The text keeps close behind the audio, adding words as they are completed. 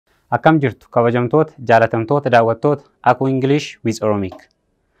Akkam jirtu kabajamtoota, jaalatamtoota, daawwattoota Ciigoo English with Oromic.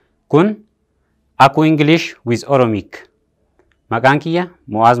 Kun Ciigoo English with Oromic. Maqaan kiyya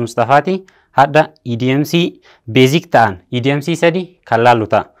Mu'aaz Mustafaati. Hadda Idioms basic ta'an Idioms sadi kan laallu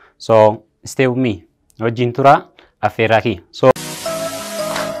ta'a. So stay with me. Wajjin turaa affeerraa kiyya. So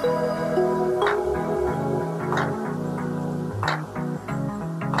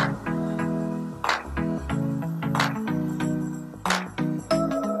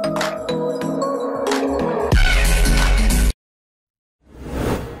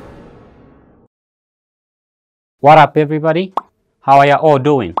what up everybody? How are you all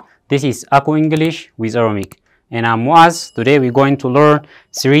doing? This is Ciigoo English with Oromic and I'm Mu'aaz. Today we're going to learn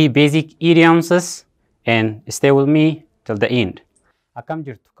 3 basic idioms and stay with me till the end. Akkam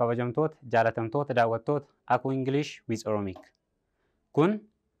jirtu kabajamtoota, jaalatamtoota, daawwattoota Ciigoo English with Oromic. Kun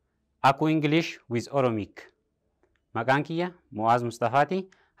Ciigoo English with Oromic. Maqaan kiyya Mu'aaz Mustafaati.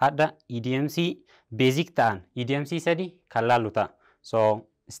 Hadda Idioms basic ta'an Idioms sadi kan laallu ta'a. So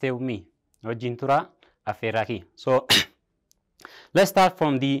stay with me. Wajjin turaa affeerraa kiyya. So let's start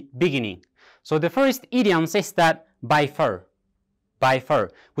from the beginning. So the first idiom says that by far,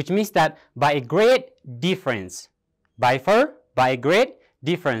 which means that by a great difference. By far, by a great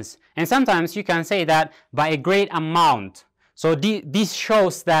difference. And sometimes you can say that by a great amount. So this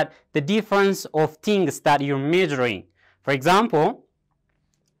shows that the difference of things that you're measuring. For example,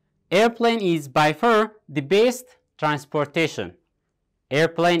 airplane is by far the best transportation.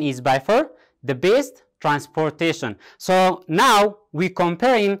 Airplane is by far the best transportation. So now we're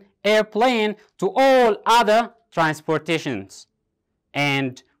comparing airplane to all other transportations.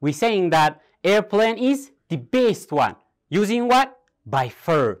 And we're saying that airplane is the best one. Using what? By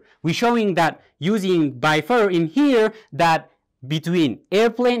far. We're showing that using by far in here that between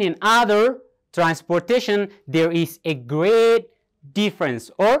airplane and other transportation there is a great difference,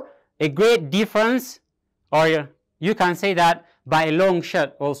 or a great difference, or you can say that by a long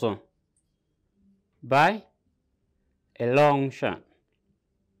shot also. By a long shot.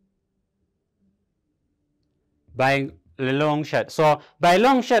 By a long shot. So by a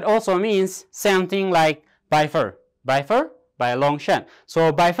long shot also means something like by far. By far, by a long shot.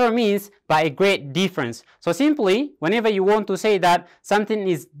 So by far means by a great difference. So simply, whenever you want to say that something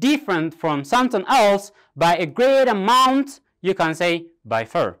is different from something else by a great amount, you can say by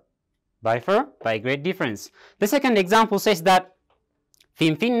far. By far, by a great difference. The second example says that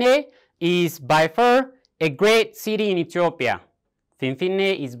Finfinnee is by far a great city in Ethiopia.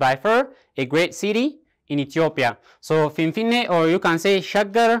 Finfinnee is by far a great city in Ethiopia. So Finfinnee, or you can say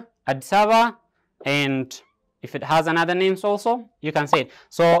Shaggar, Addis Ababa, and if it has another names also, you can say it.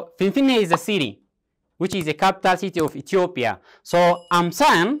 So Finfinnee is a city, which is the capital city of Ethiopia. So I'm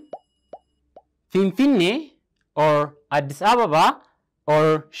saying Finfinnee or Addis Ababa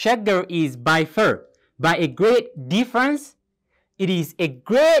or Shaggar is by far, by a great difference, it is a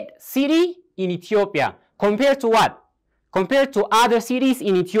great city in Ethiopia. Compared to what? Compared to other cities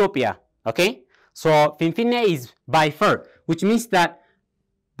in Ethiopia. Okay? So Finfinnee is by far, which means that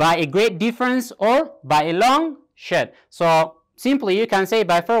by a great difference or by a long shot. So simply you can say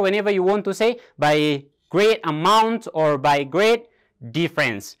by far whenever you want to say by a great amount or by a great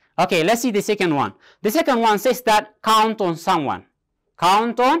difference. Okay, let's see the second one. The second one says that count on someone.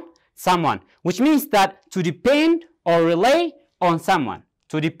 Count on someone, which means that to depend or rely on someone.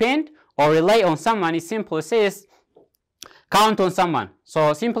 To depend or rely on someone, it simply says count on someone.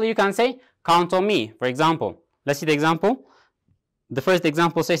 So simply you can say count on me, for example. Let's see the example. The first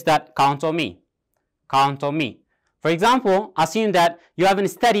example says that count on me. Count on me. For example, assume that you haven't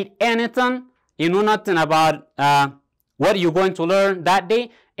studied anything, you know nothing about what you're going to learn that day,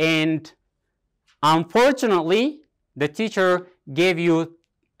 and unfortunately the teacher gave you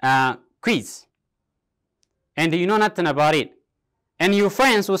a quiz and you know nothing about it. And your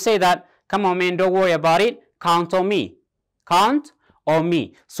friends will say that, come on man, don't worry about it, count on me. Count on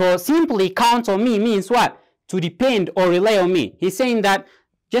me. So simply count on me means what? To depend or rely on me. He's saying that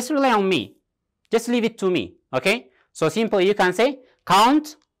just rely on me. Just leave it to me. Okay? So simply you can say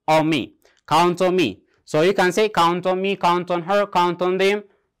count on me. Count on me. So you can say count on me, count on her, count on them.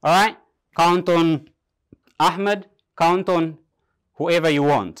 Alright? Count on Ahmed, count on whoever you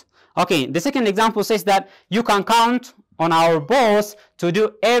want. Okay, the second example says that you can count on our boss to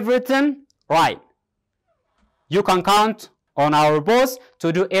do everything right. You can count on our boss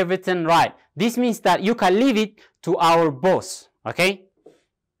to do everything right. This means that you can leave it to our boss. Okay?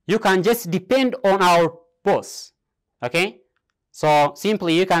 You can just depend on our boss. Okay? So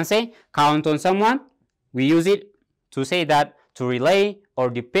simply you can say count on someone. We use it to say that to rely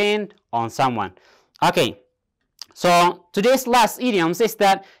or depend on someone. Okay. So today's last idiom says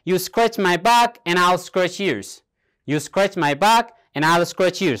that you scratch my back and I'll scratch yours. You scratch my back and I'll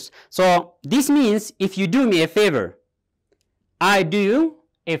scratch yours. So this means if you do me a favor, I do you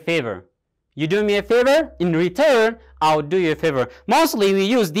a favor. You do me a favor, in return, I'll do you a favor. Mostly we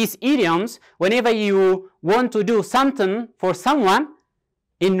use these idioms whenever you want to do something for someone,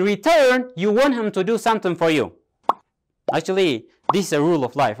 in return, you want him to do something for you. Actually, this is a rule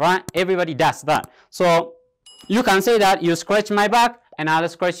of life, right? Everybody does that. So you can say that you scratch my back and I'll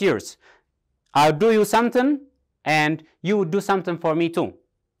scratch yours. I'll do you something and you would do something for me too.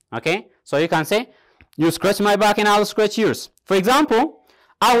 Okay? So you can say, you scratch my back and I'll scratch yours. For example,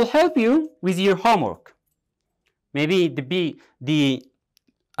 I will help you with your homework. Maybe the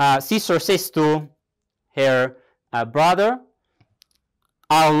sister says to her brother,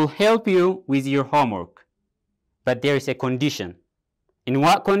 I will help you with your homework. But there is a condition. In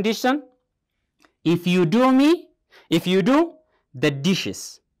what condition? If you do the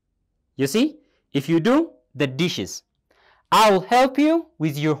dishes. You see? If you do the dishes, I will help you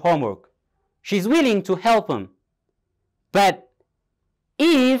with your homework. She's willing to help him. But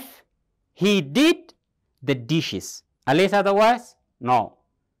if he did the dishes, unless otherwise, no.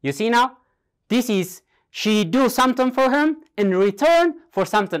 You see now? This is, she do something for him in return for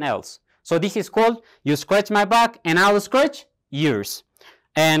something else. So this is called, you scratch my back and I will scratch yours.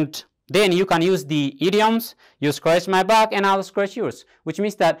 And then you can use the idioms, you scratch my back and I'll scratch yours, which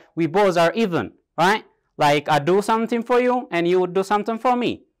means that we both are even, right? Like I do something for you and you would do something for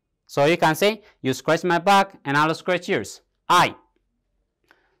me. So you can say, you scratch my back and I'll scratch yours.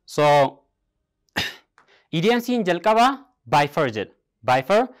 So, idiomsiin jalqaba by far jedha. By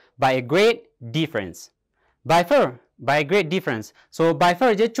far, by a great difference. By far, by a great difference. So, by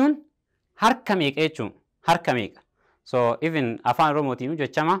far jechuun harka meeqa jechuun. Harka meeqa. So, even afaan Oromootiin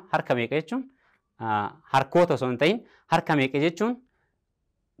jechama harka meeqa jechuun harkoota osoo hin ta'in harka meeqa jechuun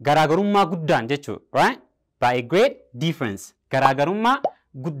garaagarummaa guddaan jechuu, right? By a great difference. Garaagarummaa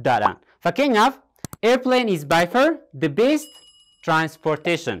guddaadhaan. Fakkeenyaaf, airplane is by far the best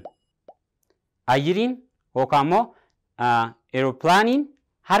transportation. Ayyiriin yookaan immoo aeroplaaniin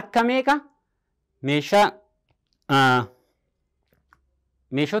harka meeqa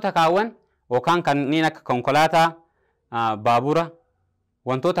meeshota kaawwan yookaan kanneen akka konkolaataa, baabura,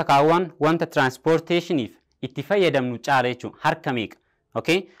 wantoota kaawwan wanta transportationiif itti fayyadamnu caala jechuun harka meeqa.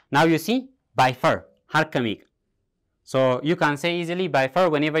 Okay? Now you see by far harka meeqa. So you can say easily by far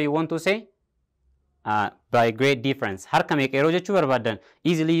whenever you want to say by great difference. Harka meeqa yeroo jechuu barbaadan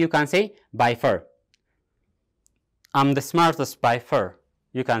easily you can say by far. I'm the smartest by far.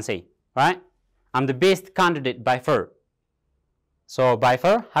 You can say, right? I'm the best candidate by far. So by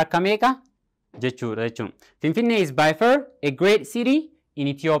far harka meeqa jechuudha jechuun. Finfinnee is by far a great city in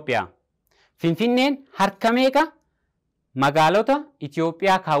Ethiopia. Finfinneen harka meeqa magaalota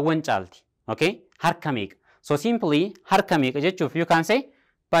Ethiopiyaa kaawwan caalti. Okay? Harka meeqa. So simply harka meeqa jechuuf you can say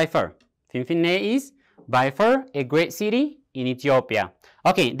by far. Finfinnee is by far a great city in Ethiopia.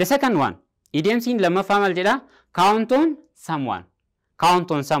 Okay, the second one. Idiomsiin lammaffaa maal jedha? Count on someone.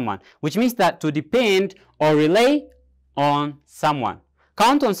 Count on someone. Which means that to depend or rely on someone.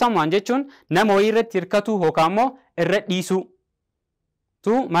 Count on someone jechuun nama wayii irratti hirkatu yookaan immoo irra dhiisu.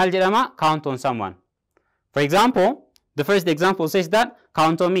 Tu maal jedhama? Count on someone. For example, the first example says that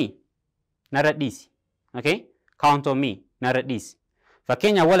count on me. Narra dhiisi. Okay? Count on me. Narra dhiisi.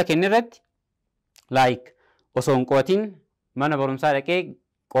 Fakkeenya wala kenna irratti like osoo hin qo'atin mana barumsaa dhaqee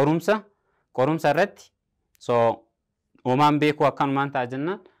qorumsa irratti so uumaan beeku akkanumaan ta'a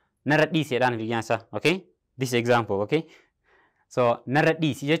jennaan narra dhiiseedhaan biyyaansa. Okay? This example, okay? So narra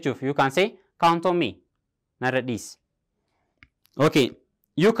dhiisi jechuuf you can say count on me. Narra dhiisi. Okay.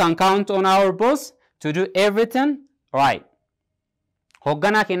 You can count on our boss to do everything right.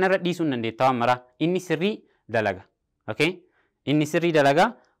 Hoogganaa keenya narra dhiisuu hin dandeetta waan mara inni sirrii dalaga. Okay? Inni sirrii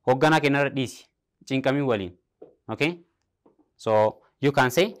dalaga hoogganaa keenya narra dhiisi. Cinqamii waliin. Okay? So you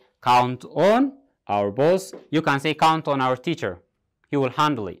can say count on our boss. You can say count on our teacher. He will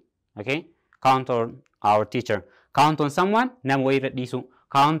handle it. Okay? Count on our teacher. Count on someone. Nama wayii irra dhiisu.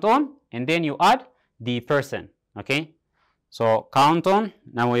 Count on and then you add the person. Okay? So count on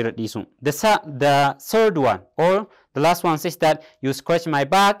nama wayii irra dhiisu. The third one or the last one says that you scratch my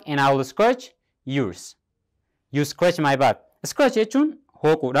back and I will scratch yours. You scratch my back. Scratch jechuun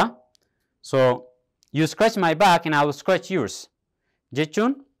hooquudha. So you scratch my back and I will scratch yours.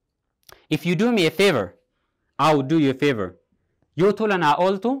 Jechuun if you do me a favor, I will do you a favor. Yoo tola naa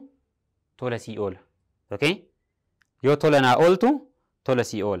ooltu tola sii oola. Okay? Yoo tola naa ooltu tola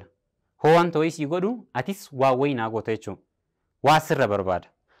sii oola. Hoo waan ta'uu sii godhu atis waa wayii naa goota jechuun. Waa sirra barbaada.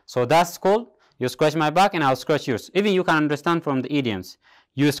 So that's called You scratch my back and I'll scratch yours. Even you can understand from the idioms.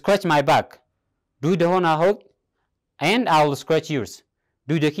 You scratch my back. Do the hona hook and I will scratch yours.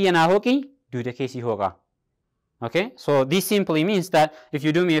 Do the key and I hooky. Do the kesi hoga. Okay, so this simply means that if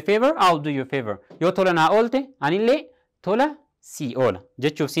you do me a favor, I'll do you a favor. Yo tola na olte, anille tola si ola.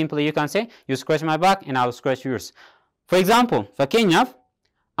 Jechuuf simply you can say, you scratch my back and I'll scratch yours. For example, fakkeenyaaf,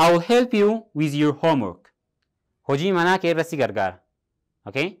 I will help you with your homework. Hojii manaa kee irratti si gargaara.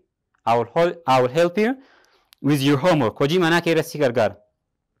 Okay, I will help you with your homework. Hojii manaa kee irratti si gargaara.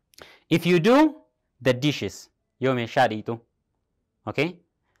 If you do the dishes, yo meeshaa dhiitu. Okay,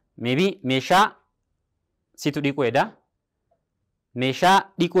 maybe meeshaa situ dhiqu edha. Meeshaa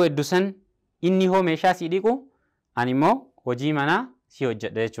dhiqu eddu san inni hoo meeshaa si dhiqu ani immoo hojii manaa si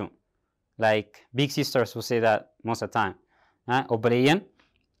hojjedha jechuun. Like big sisters will say that most of the time. Obboleeyyan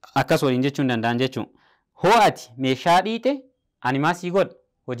akkas waliin jechuun danda'an jechuun. Hoo ati meeshaa dhiite ani maa si godha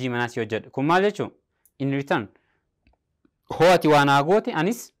hojii manaa si hojjedha. Kun maal jechuun? In return. Hoo ati waa naa goote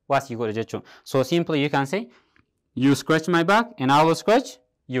anis waa si godha jechuun. So simply you can say you scratch my back and I will scratch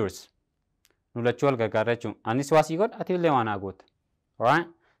yours. Nulachuu wal gargaara jechuun. Anis waa si godha ati illee waa naa goota. Alright?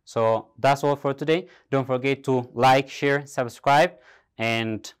 So that's all for today. Don't forget to like, share, subscribe,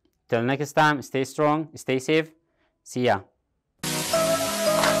 and till next time, stay strong, stay safe. See ya.